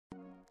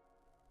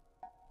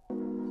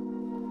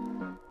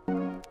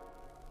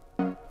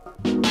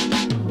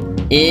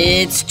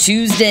It's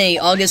Tuesday,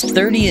 August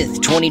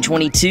 30th,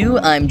 2022.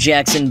 I'm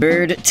Jackson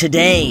Bird.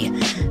 Today,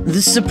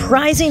 the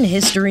surprising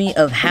history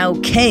of how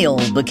kale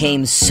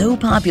became so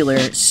popular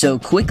so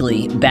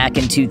quickly back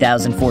in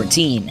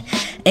 2014,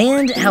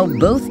 and how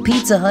both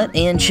Pizza Hut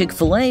and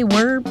Chick-fil-A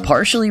were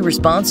partially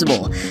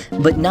responsible,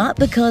 but not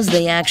because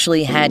they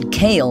actually had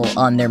kale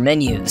on their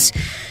menus.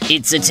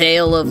 It's a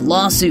tale of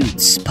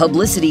lawsuits,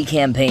 publicity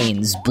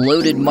campaigns,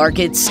 bloated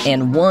markets,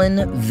 and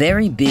one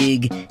very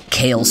big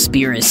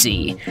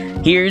kalespiracy.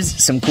 Here's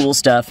some cool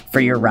stuff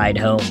for your ride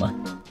home.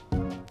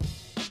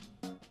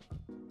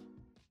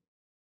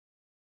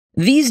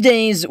 These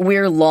days,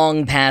 we're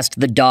long past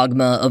the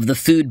dogma of the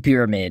food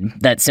pyramid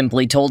that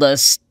simply told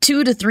us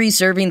 2 to 3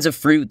 servings of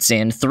fruits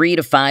and 3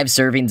 to 5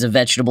 servings of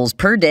vegetables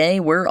per day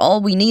were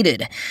all we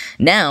needed.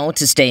 Now,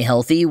 to stay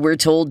healthy, we're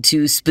told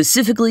to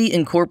specifically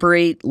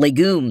incorporate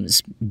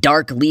legumes,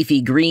 dark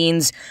leafy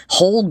greens,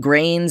 whole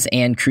grains,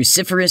 and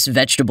cruciferous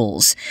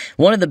vegetables.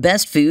 One of the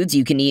best foods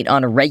you can eat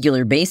on a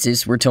regular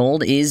basis, we're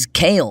told, is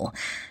kale.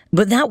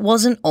 But that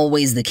wasn't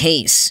always the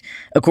case.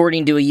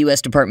 According to a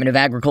U.S. Department of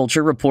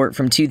Agriculture report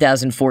from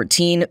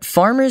 2014,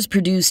 farmers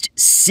produced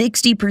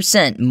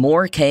 60%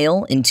 more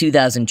kale in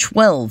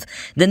 2012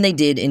 than they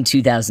did in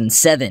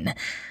 2007.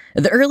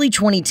 The early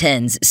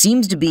 2010s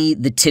seems to be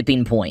the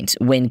tipping point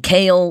when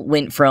kale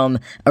went from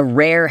a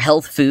rare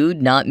health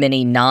food not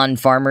many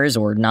non-farmers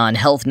or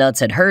non-health nuts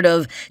had heard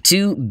of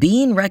to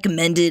being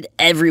recommended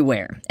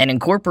everywhere and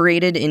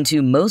incorporated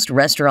into most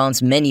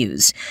restaurants'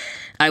 menus.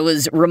 I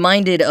was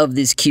reminded of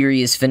this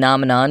curious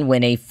phenomenon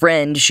when a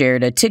friend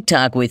shared a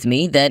TikTok with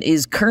me that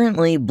is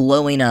currently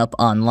blowing up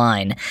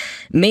online.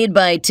 Made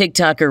by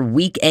TikToker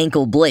Weak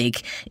Ankle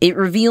Blake, it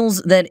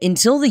reveals that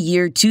until the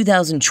year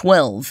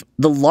 2012,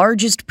 the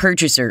largest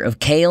purchaser of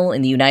kale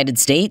in the United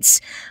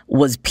States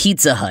was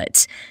Pizza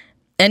Hut.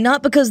 And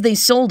not because they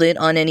sold it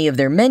on any of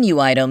their menu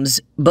items,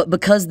 but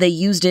because they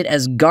used it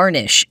as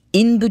garnish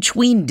in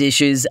between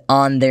dishes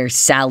on their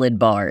salad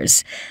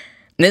bars.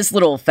 This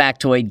little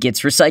factoid gets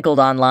recycled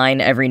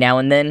online every now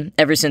and then,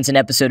 ever since an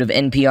episode of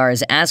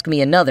NPR's Ask Me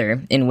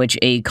Another, in which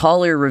a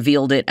caller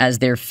revealed it as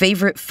their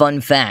favorite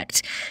fun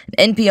fact.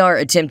 NPR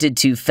attempted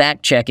to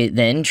fact-check it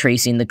then,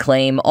 tracing the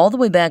claim all the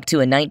way back to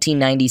a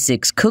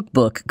 1996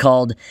 cookbook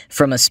called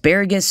From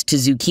Asparagus to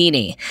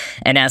Zucchini,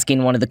 and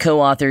asking one of the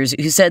co-authors,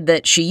 who said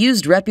that she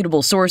used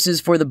reputable sources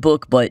for the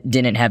book but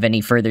didn't have any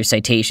further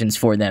citations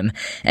for them.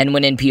 And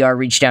when NPR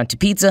reached out to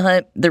Pizza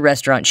Hut, the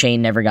restaurant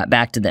chain never got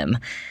back to them.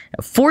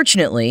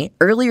 Fortunately,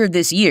 earlier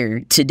this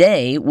year,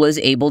 Today was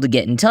able to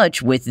get in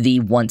touch with the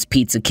once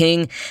Pizza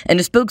King, and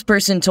a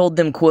spokesperson told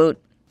them,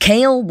 quote,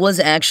 "Kale was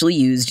actually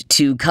used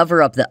to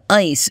cover up the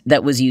ice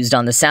that was used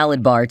on the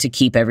salad bar to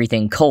keep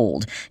everything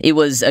cold. It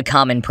was a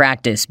common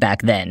practice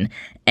back then,"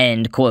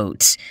 end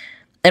quote.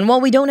 And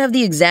while we don't have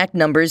the exact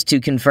numbers to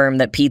confirm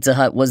that Pizza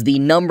Hut was the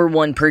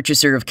 #1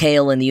 purchaser of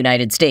kale in the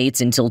United States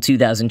until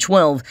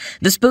 2012,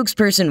 the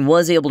spokesperson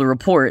was able to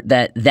report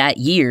that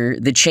year,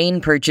 the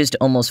chain purchased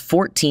almost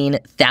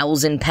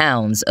 14,000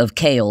 pounds of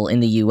kale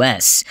in the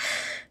U.S.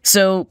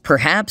 So,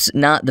 perhaps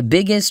not the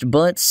biggest,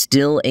 but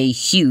still a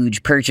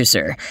huge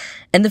purchaser.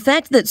 And the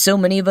fact that so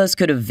many of us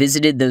could have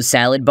visited those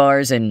salad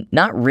bars and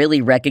not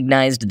really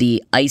recognized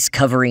the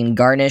ice-covering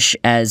garnish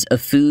as a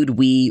food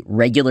we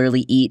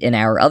regularly eat in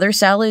our other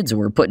salads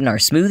or put in our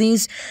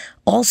smoothies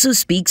also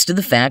speaks to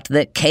the fact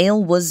that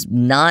kale was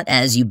not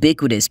as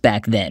ubiquitous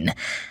back then.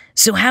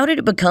 So how did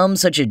it become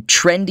such a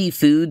trendy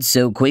food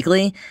so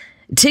quickly?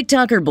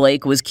 TikToker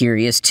Blake was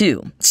curious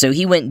too, so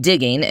he went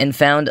digging and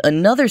found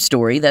another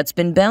story that's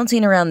been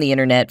bouncing around the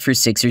internet for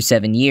 6 or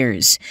 7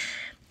 years.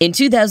 In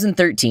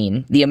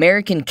 2013, the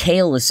American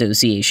Kale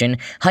Association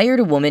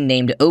hired a woman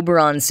named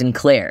Oberon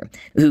Sinclair,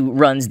 who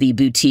runs the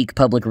boutique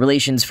public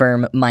relations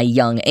firm My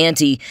Young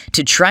Auntie,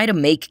 to try to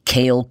make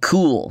kale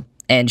cool,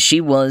 and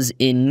she was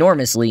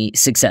enormously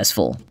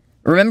successful.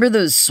 Remember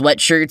those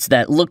sweatshirts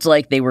that looked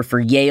like they were for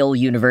Yale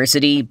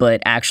University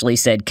but actually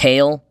said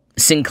Kale?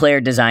 Sinclair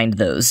designed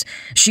those.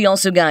 She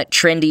also got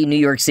trendy New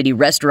York City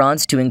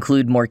restaurants to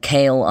include more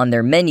kale on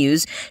their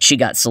menus. She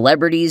got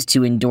celebrities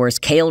to endorse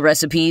kale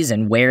recipes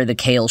and wear the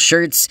kale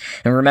shirts.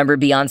 And remember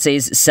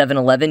Beyoncé's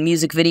 7-Eleven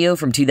music video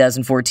from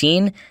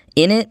 2014?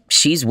 In it,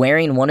 she's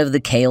wearing one of the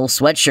kale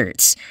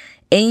sweatshirts.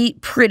 A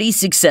pretty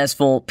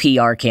successful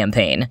PR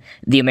campaign.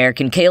 The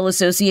American Kale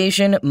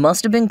Association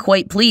must have been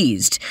quite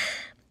pleased.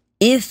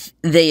 If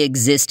they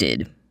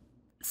existed.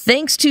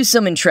 Thanks to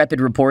some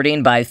intrepid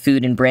reporting by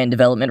food and brand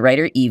development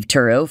writer Eve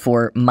Turo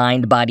for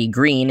Mind Body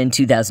Green in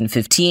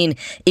 2015,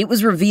 it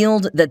was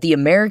revealed that the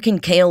American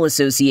Kale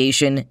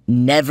Association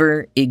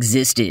never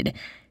existed.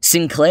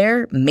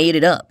 Sinclair made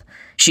it up.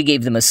 She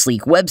gave them a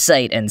sleek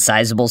website and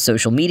sizable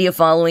social media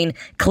following,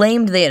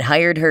 claimed they had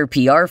hired her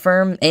PR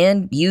firm,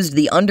 and used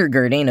the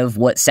undergirding of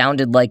what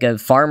sounded like a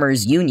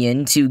farmers'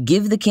 union to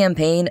give the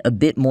campaign a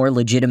bit more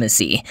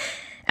legitimacy.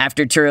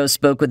 After Turo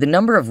spoke with a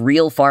number of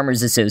real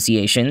farmers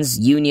associations,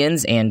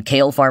 unions, and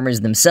kale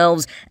farmers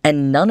themselves,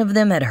 and none of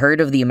them had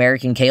heard of the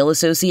American Kale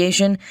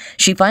Association,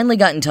 she finally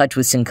got in touch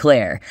with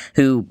Sinclair,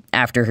 who,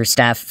 after her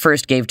staff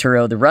first gave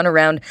Turo the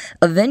runaround,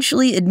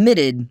 eventually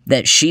admitted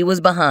that she was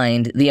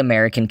behind the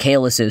American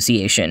Kale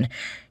Association.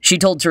 She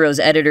told Turo's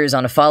editors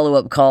on a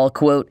follow-up call,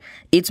 quote,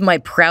 "It's my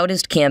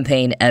proudest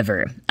campaign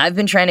ever. I've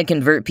been trying to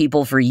convert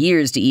people for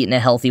years to eat in a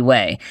healthy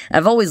way.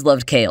 I've always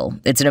loved kale.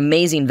 It's an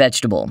amazing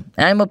vegetable.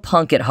 I'm a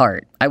punk at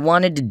heart. I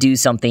wanted to do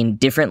something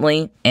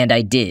differently, and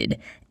I did."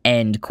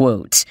 End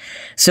quote.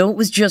 So it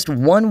was just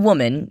one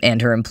woman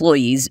and her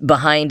employees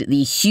behind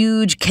the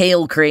huge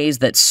kale craze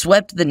that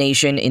swept the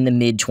nation in the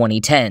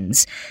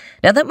mid-2010s.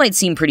 Now that might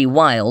seem pretty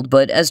wild,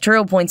 but as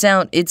Turo points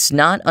out, it's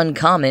not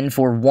uncommon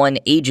for one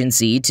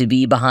agency to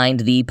be behind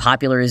the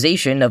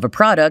popularization of a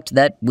product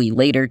that we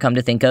later come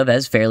to think of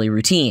as fairly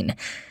routine.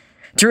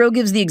 Turo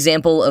gives the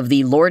example of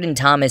the Lord &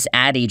 Thomas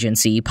ad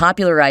agency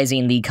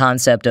popularizing the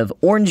concept of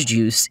orange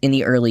juice in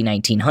the early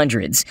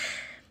 1900s.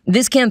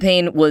 This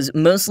campaign was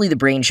mostly the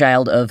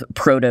brainchild of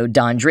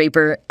proto-Don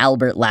Draper,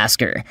 Albert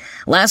Lasker.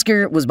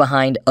 Lasker was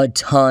behind a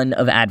ton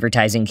of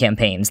advertising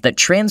campaigns that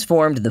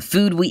transformed the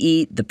food we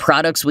eat, the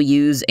products we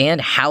use, and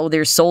how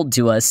they're sold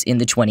to us in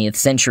the 20th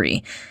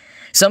century.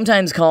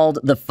 Sometimes called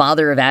the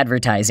father of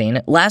advertising,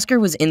 Lasker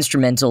was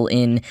instrumental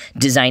in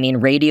designing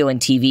radio and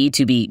TV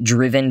to be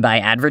driven by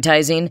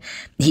advertising.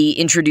 He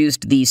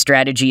introduced the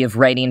strategy of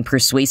writing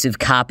persuasive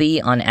copy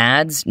on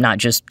ads, not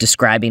just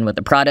describing what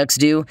the products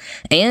do,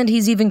 and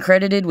he's even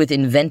credited with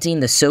inventing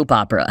the soap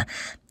opera.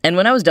 And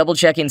when I was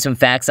double-checking some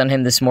facts on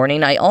him this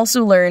morning, I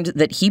also learned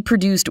that he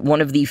produced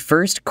one of the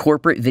first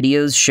corporate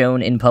videos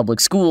shown in public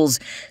schools,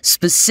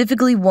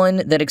 specifically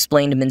one that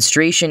explained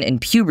menstruation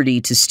and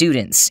puberty to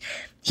students.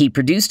 He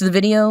produced the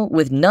video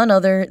with none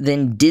other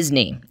than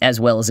Disney, as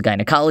well as a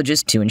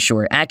gynecologist to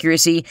ensure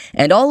accuracy,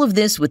 and all of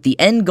this with the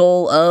end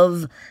goal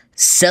of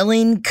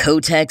selling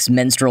Kotex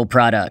menstrual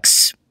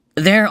products.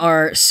 There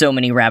are so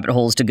many rabbit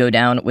holes to go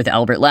down with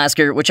Albert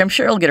Lasker, which I'm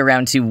sure I'll get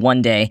around to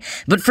one day,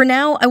 but for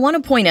now, I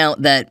want to point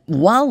out that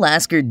while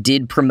Lasker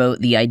did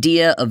promote the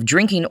idea of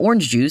drinking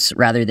orange juice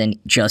rather than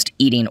just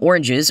eating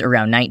oranges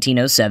around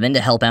 1907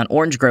 to help out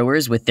orange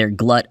growers with their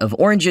glut of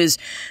oranges,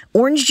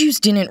 orange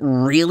juice didn't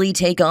really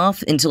take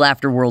off until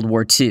after World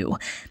War II.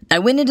 I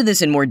went into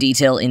this in more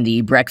detail in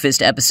the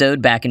Breakfast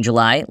episode back in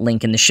July,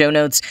 link in the show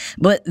notes,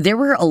 but there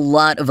were a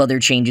lot of other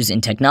changes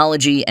in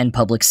technology and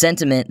public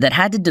sentiment that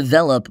had to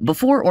develop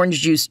before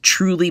orange juice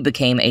truly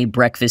became a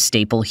breakfast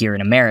staple here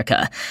in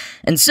America.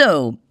 And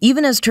so,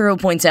 even as Turo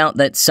points out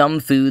that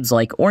some foods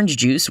like orange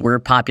juice were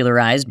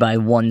popularized by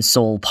one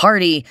sole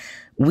party,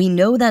 we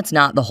know that's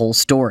not the whole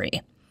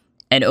story.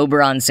 And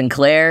Oberon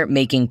Sinclair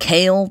making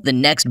kale the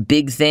next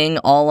big thing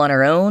all on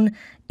her own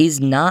is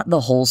not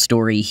the whole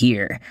story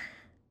here.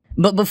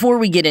 But before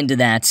we get into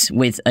that,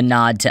 with a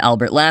nod to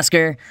Albert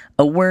Lasker,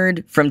 a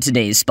word from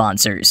today's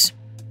sponsors.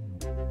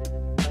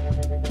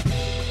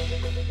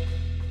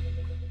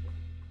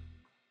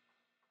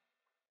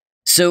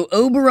 So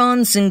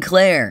Oberon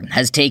Sinclair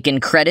has taken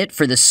credit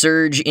for the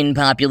surge in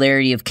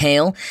popularity of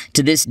kale.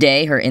 To this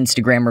day, her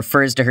Instagram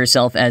refers to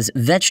herself as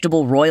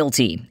vegetable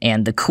royalty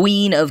and the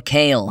queen of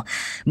kale.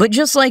 But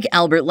just like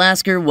Albert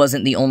Lasker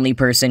wasn't the only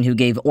person who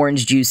gave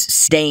orange juice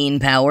staying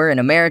power in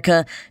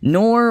America,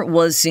 nor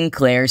was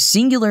Sinclair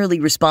singularly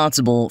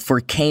responsible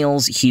for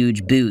kale's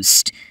huge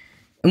boost.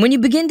 And when you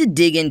begin to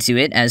dig into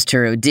it, as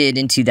Turo did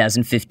in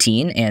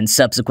 2015, and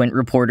subsequent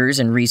reporters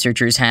and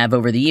researchers have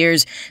over the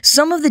years,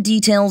 some of the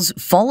details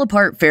fall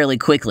apart fairly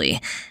quickly.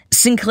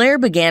 Sinclair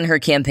began her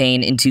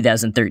campaign in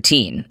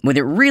 2013, with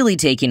it really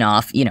taking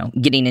off,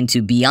 getting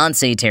into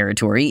Beyoncé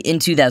territory in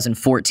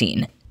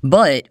 2014.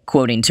 But,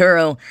 quoting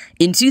Turo,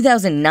 in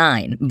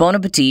 2009, Bon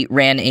Appetit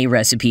ran a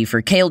recipe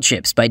for kale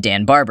chips by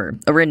Dan Barber,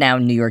 a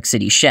renowned New York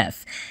City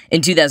chef.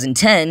 In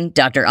 2010,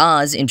 Dr.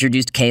 Oz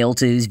introduced kale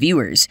to his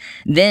viewers.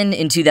 Then,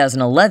 in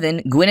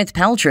 2011, Gwyneth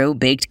Paltrow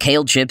baked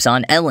kale chips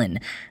on Ellen.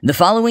 The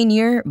following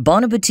year,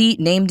 Bon Appetit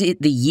named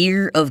it the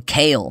Year of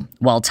Kale,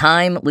 while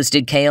Time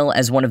listed kale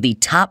as one of the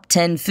top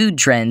 10 food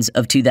trends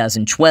of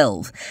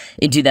 2012.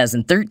 In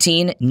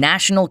 2013,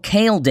 National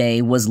Kale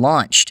Day was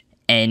launched.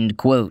 End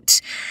quote.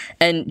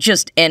 And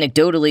just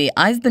anecdotally,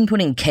 I've been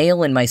putting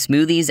kale in my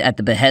smoothies at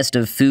the behest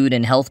of food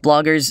and health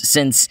bloggers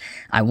since,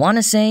 I want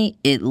to say,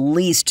 at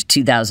least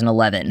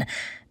 2011.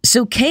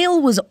 So kale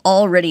was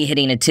already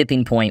hitting a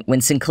tipping point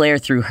when Sinclair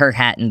threw her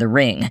hat in the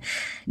ring.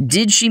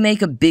 Did she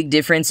make a big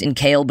difference in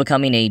kale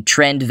becoming a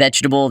trend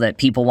vegetable that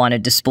people want to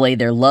display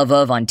their love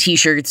of on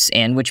t-shirts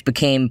and which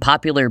became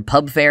popular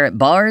pub fare at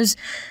bars?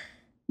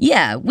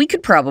 Yeah, we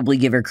could probably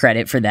give her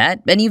credit for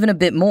that, and even a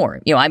bit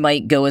more. I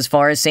might go as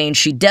far as saying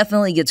she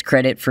definitely gets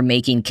credit for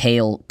making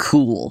kale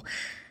cool.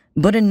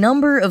 But a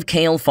number of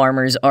kale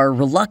farmers are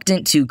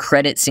reluctant to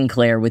credit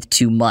Sinclair with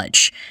too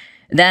much.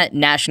 That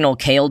National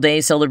Kale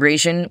Day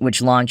celebration,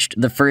 which launched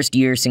the first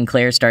year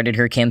Sinclair started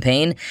her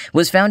campaign,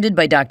 was founded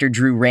by Dr.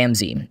 Drew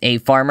Ramsey, a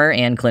farmer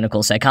and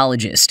clinical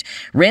psychologist.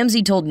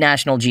 Ramsey told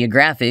National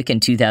Geographic in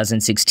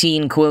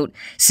 2016, quote,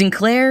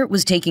 "Sinclair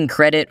was taking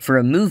credit for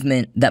a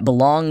movement that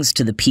belongs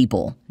to the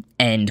people,"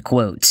 end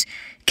quote.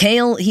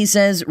 Kale, he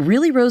says,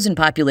 really rose in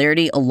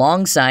popularity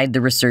alongside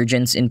the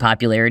resurgence in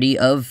popularity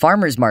of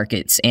farmers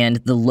markets and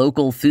the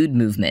local food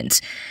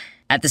movement.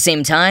 At the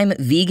same time,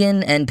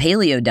 vegan and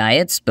paleo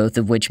diets, both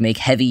of which make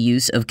heavy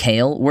use of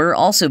kale, were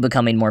also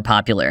becoming more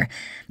popular.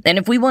 And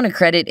if we want to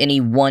credit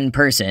any one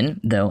person,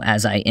 though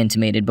as I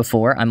intimated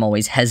before, I'm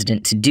always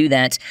hesitant to do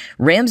that,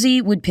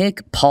 Ramsey would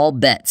pick Paul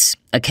Betts,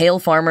 a kale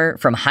farmer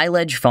from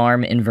Highledge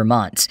Farm in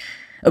Vermont.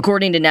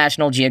 According to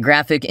National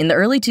Geographic, in the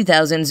early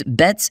 2000s,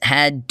 Betts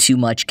had too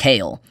much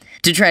kale.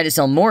 To try to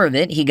sell more of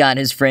it, he got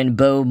his friend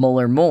Bo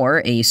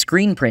Muller-Moore, a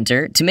screen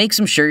printer, to make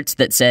some shirts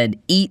that said,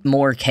 "Eat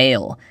more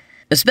kale."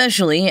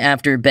 Especially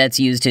after Betts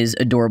used his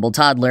adorable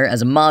toddler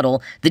as a model,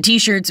 the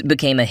t-shirts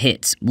became a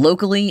hit,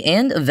 locally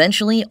and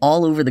eventually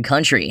all over the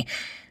country.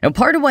 Now,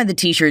 part of why the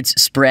t-shirts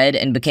spread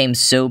and became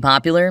so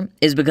popular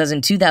is because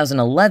in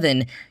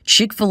 2011,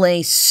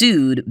 Chick-fil-A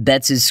sued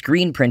Betts'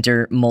 screen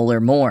printer,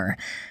 Muller-Moore.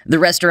 The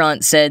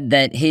restaurant said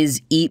that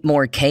his Eat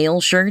More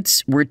Kale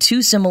shirts were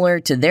too similar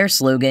to their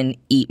slogan,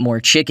 Eat More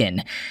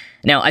Chicken.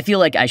 Now, I feel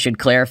like I should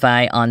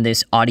clarify on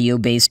this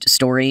audio-based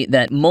story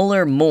that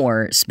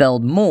Muller-Moore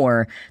spelled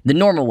more the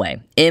normal way,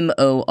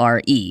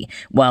 M-O-R-E,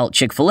 while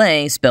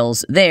Chick-fil-A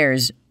spells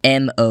theirs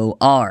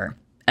M-O-R,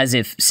 as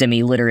if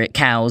semi-literate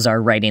cows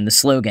are writing the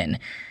slogan.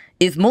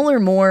 If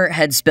Muller-Moore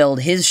had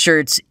spelled his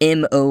shirts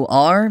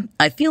M-O-R,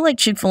 I feel like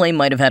Chick-fil-A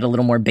might have had a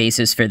little more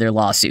basis for their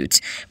lawsuit.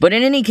 But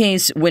in any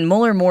case, when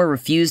Muller-Moore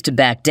refused to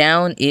back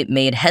down, it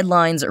made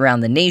headlines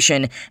around the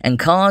nation and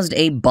caused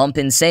a bump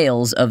in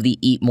sales of the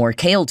Eat More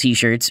Kale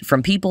t-shirts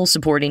from people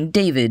supporting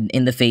David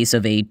in the face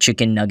of a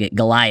chicken nugget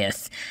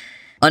Goliath.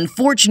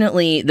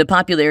 Unfortunately, the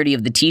popularity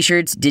of the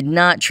t-shirts did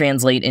not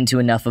translate into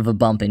enough of a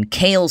bump in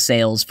kale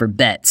sales for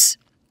Betts.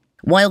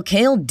 While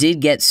kale did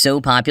get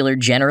so popular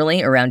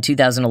generally around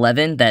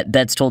 2011 that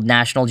Betts told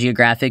National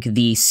Geographic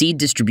the seed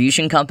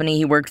distribution company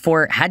he worked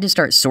for had to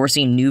start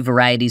sourcing new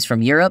varieties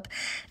from Europe,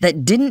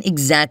 that didn't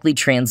exactly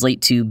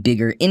translate to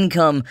bigger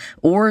income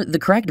or the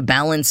correct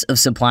balance of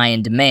supply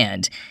and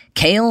demand.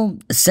 Kale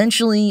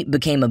essentially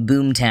became a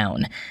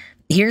boomtown.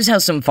 Here's how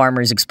some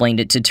farmers explained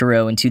it to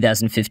Turow in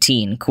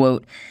 2015,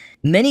 quote,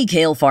 "Many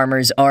kale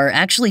farmers are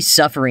actually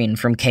suffering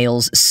from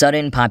kale's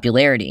sudden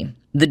popularity.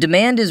 The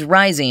demand is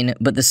rising,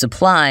 but the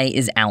supply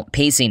is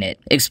outpacing it,"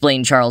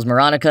 explained Charles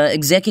Moronica,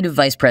 Executive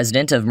Vice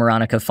President of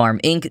Moronica Farm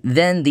Inc.,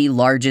 then the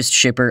largest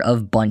shipper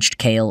of bunched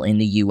kale in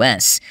the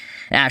U.S.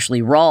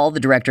 Ashley Rawl,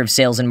 the Director of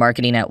Sales and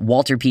Marketing at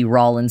Walter P.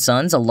 Rawl &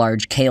 Sons, a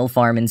large kale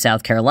farm in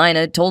South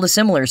Carolina, told a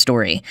similar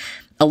story.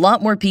 "A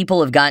lot more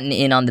people have gotten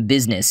in on the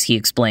business," he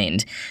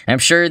explained. "I'm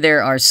sure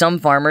there are some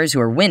farmers who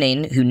are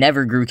winning who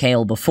never grew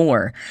kale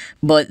before.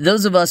 But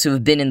those of us who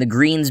have been in the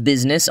greens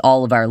business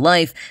all of our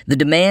life, the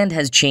demand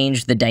has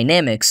changed the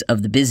dynamics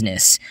of the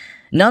business.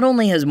 Not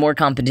only has more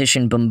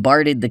competition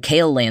bombarded the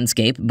kale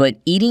landscape, but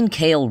eating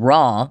kale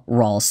raw,"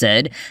 Rawl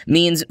said,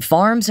 "means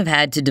farms have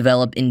had to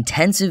develop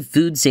intensive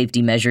food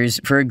safety measures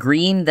for a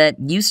green that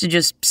used to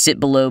just sit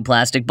below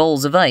plastic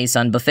bowls of ice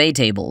on buffet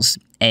tables."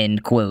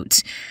 End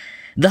quote.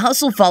 The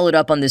Hustle followed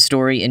up on this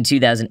story in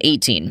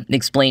 2018,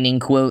 explaining,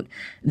 quote,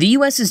 "The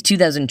U.S.'s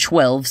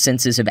 2012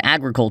 Census of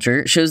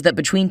Agriculture shows that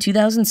between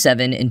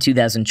 2007 and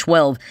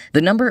 2012,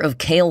 the number of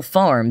kale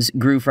farms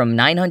grew from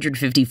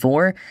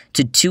 954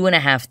 to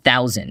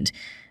 2,500.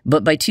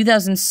 But by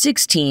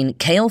 2016,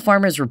 kale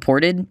farmers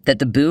reported that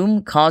the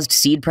boom caused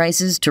seed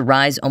prices to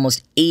rise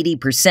almost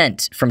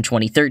 80% from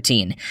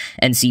 2013,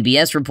 and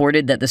CBS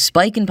reported that the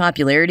spike in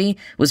popularity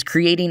was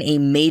creating a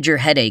major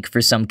headache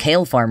for some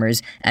kale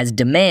farmers as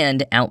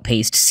demand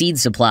outpaced seed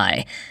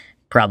supply.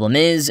 Problem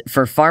is,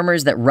 for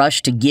farmers that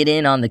rush to get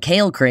in on the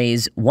kale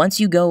craze, once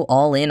you go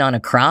all in on a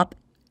crop,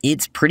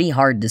 it's pretty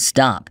hard to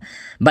stop.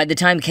 By the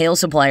time kale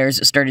suppliers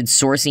started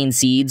sourcing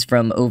seeds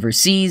from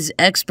overseas,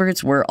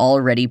 experts were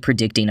already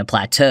predicting a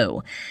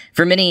plateau.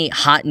 For many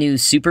hot new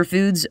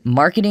superfoods,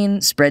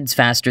 marketing spreads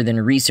faster than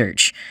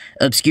research.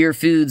 Obscure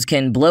foods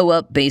can blow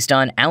up based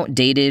on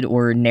outdated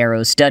or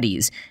narrow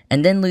studies,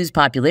 and then lose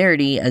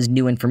popularity as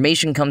new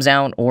information comes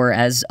out or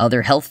as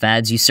other health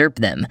fads usurp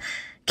them.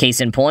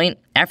 Case in point,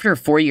 after a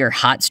 4-year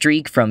hot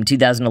streak from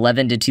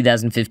 2011 to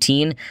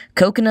 2015,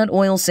 coconut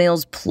oil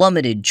sales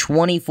plummeted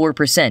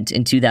 24%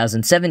 in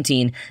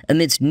 2017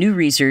 amidst new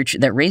research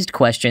that raised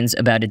questions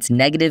about its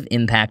negative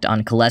impact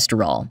on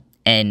cholesterol.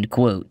 End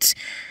quote.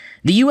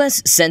 The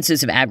U.S.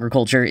 Census of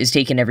Agriculture is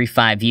taken every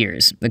 5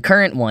 years. The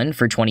current one,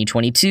 for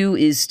 2022,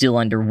 is still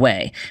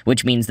underway,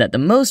 which means that the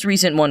most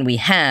recent one we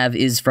have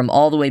is from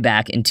all the way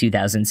back in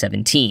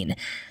 2017.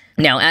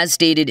 Now, as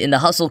stated in the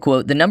Hustle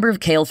quote, the number of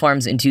kale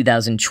farms in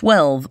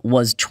 2012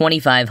 was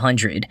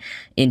 2,500.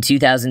 In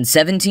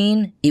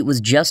 2017, it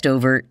was just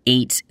over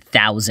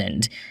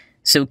 8,000.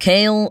 So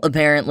kale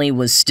apparently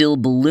was still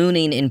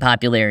ballooning in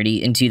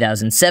popularity in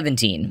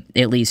 2017,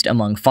 at least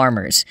among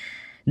farmers.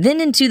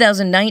 Then in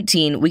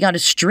 2019, we got a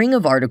string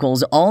of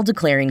articles all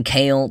declaring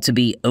kale to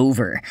be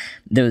over.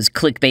 Those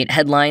clickbait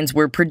headlines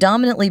were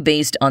predominantly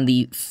based on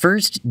the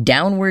first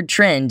downward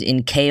trend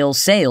in kale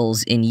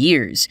sales in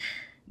years.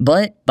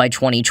 But by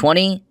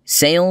 2020,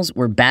 sales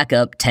were back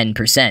up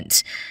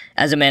 10%.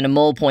 As Amanda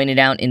Mull pointed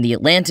out in The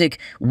Atlantic,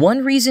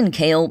 one reason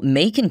kale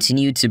may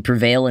continue to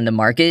prevail in the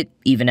market,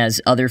 even as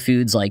other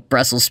foods like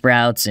Brussels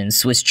sprouts and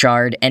Swiss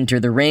chard enter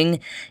the ring,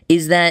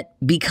 is that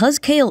because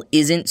kale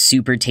isn't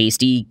super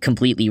tasty,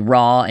 completely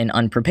raw and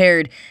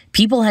unprepared,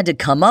 people had to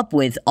come up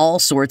with all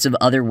sorts of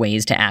other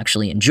ways to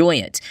actually enjoy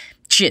it.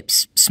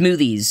 Chips,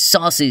 smoothies,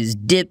 sauces,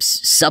 dips,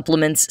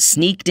 supplements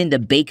sneaked into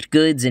baked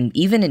goods and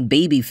even in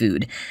baby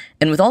food.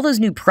 And with all those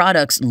new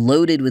products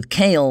loaded with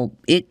kale,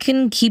 it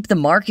can keep the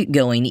market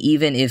going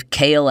even if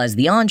kale as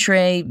the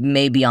entree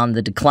may be on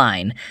the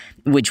decline,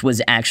 which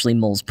was actually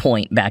Mull's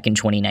point back in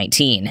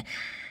 2019.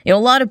 A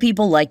lot of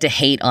people like to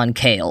hate on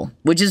kale,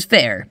 which is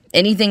fair.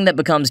 Anything that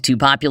becomes too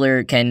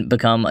popular can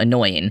become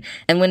annoying,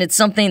 and when it's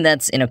something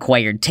that's an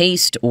acquired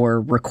taste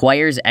or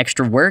requires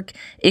extra work,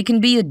 it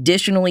can be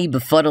additionally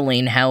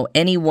befuddling how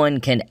anyone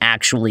can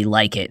actually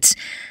like it.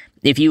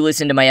 If you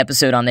listen to my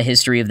episode on the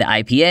history of the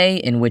IPA,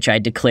 in which I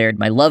declared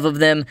my love of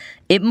them,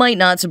 it might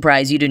not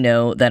surprise you to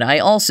know that I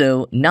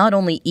also not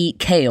only eat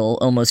kale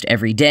almost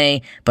every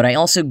day, but I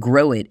also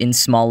grow it in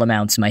small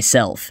amounts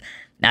myself.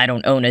 I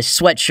don't own a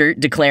sweatshirt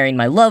declaring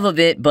my love of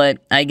it, but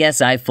I guess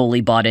I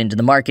fully bought into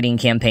the marketing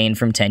campaign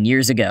from 10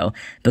 years ago,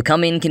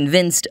 becoming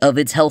convinced of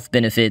its health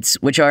benefits,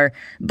 which are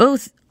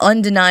both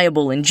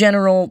undeniable in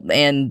general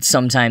and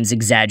sometimes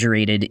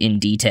exaggerated in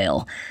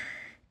detail.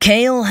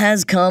 Kale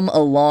has come a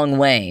long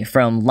way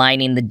from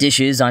lining the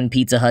dishes on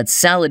Pizza Hut's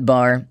salad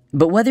bar,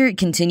 but whether it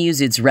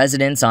continues its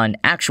residence on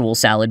actual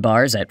salad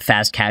bars at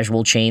fast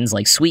casual chains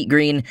like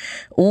Sweetgreen,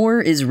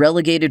 or is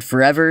relegated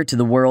forever to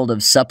the world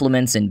of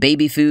supplements and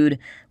baby food,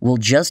 we'll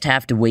just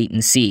have to wait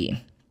and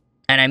see.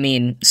 And I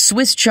mean,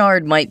 Swiss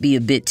chard might be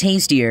a bit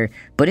tastier,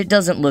 but it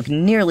doesn't look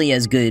nearly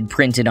as good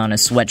printed on a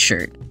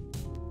sweatshirt.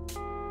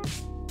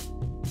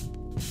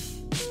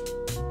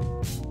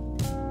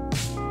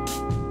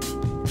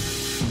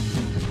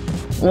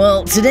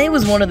 Well, today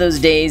was one of those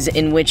days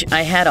in which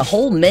I had a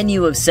whole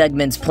menu of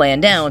segments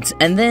planned out,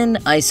 and then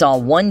I saw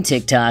one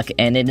TikTok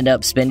and ended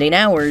up spending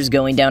hours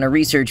going down a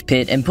research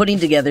pit and putting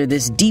together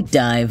this deep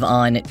dive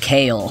on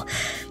kale.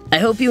 I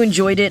hope you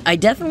enjoyed it. I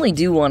definitely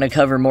do want to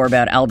cover more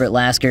about Albert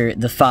Lasker,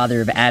 the father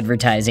of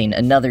advertising,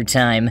 another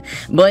time,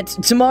 but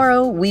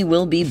tomorrow we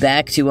will be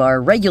back to our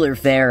regular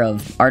fare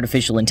of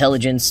artificial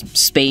intelligence,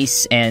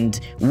 space, and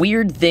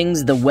weird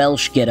things the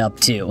Welsh get up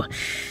to.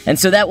 And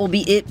so that will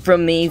be it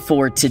from me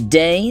for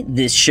today.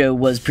 This show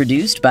was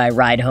produced by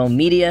Ride Home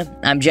Media.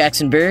 I'm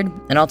Jackson Bird,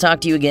 and I'll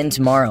talk to you again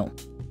tomorrow.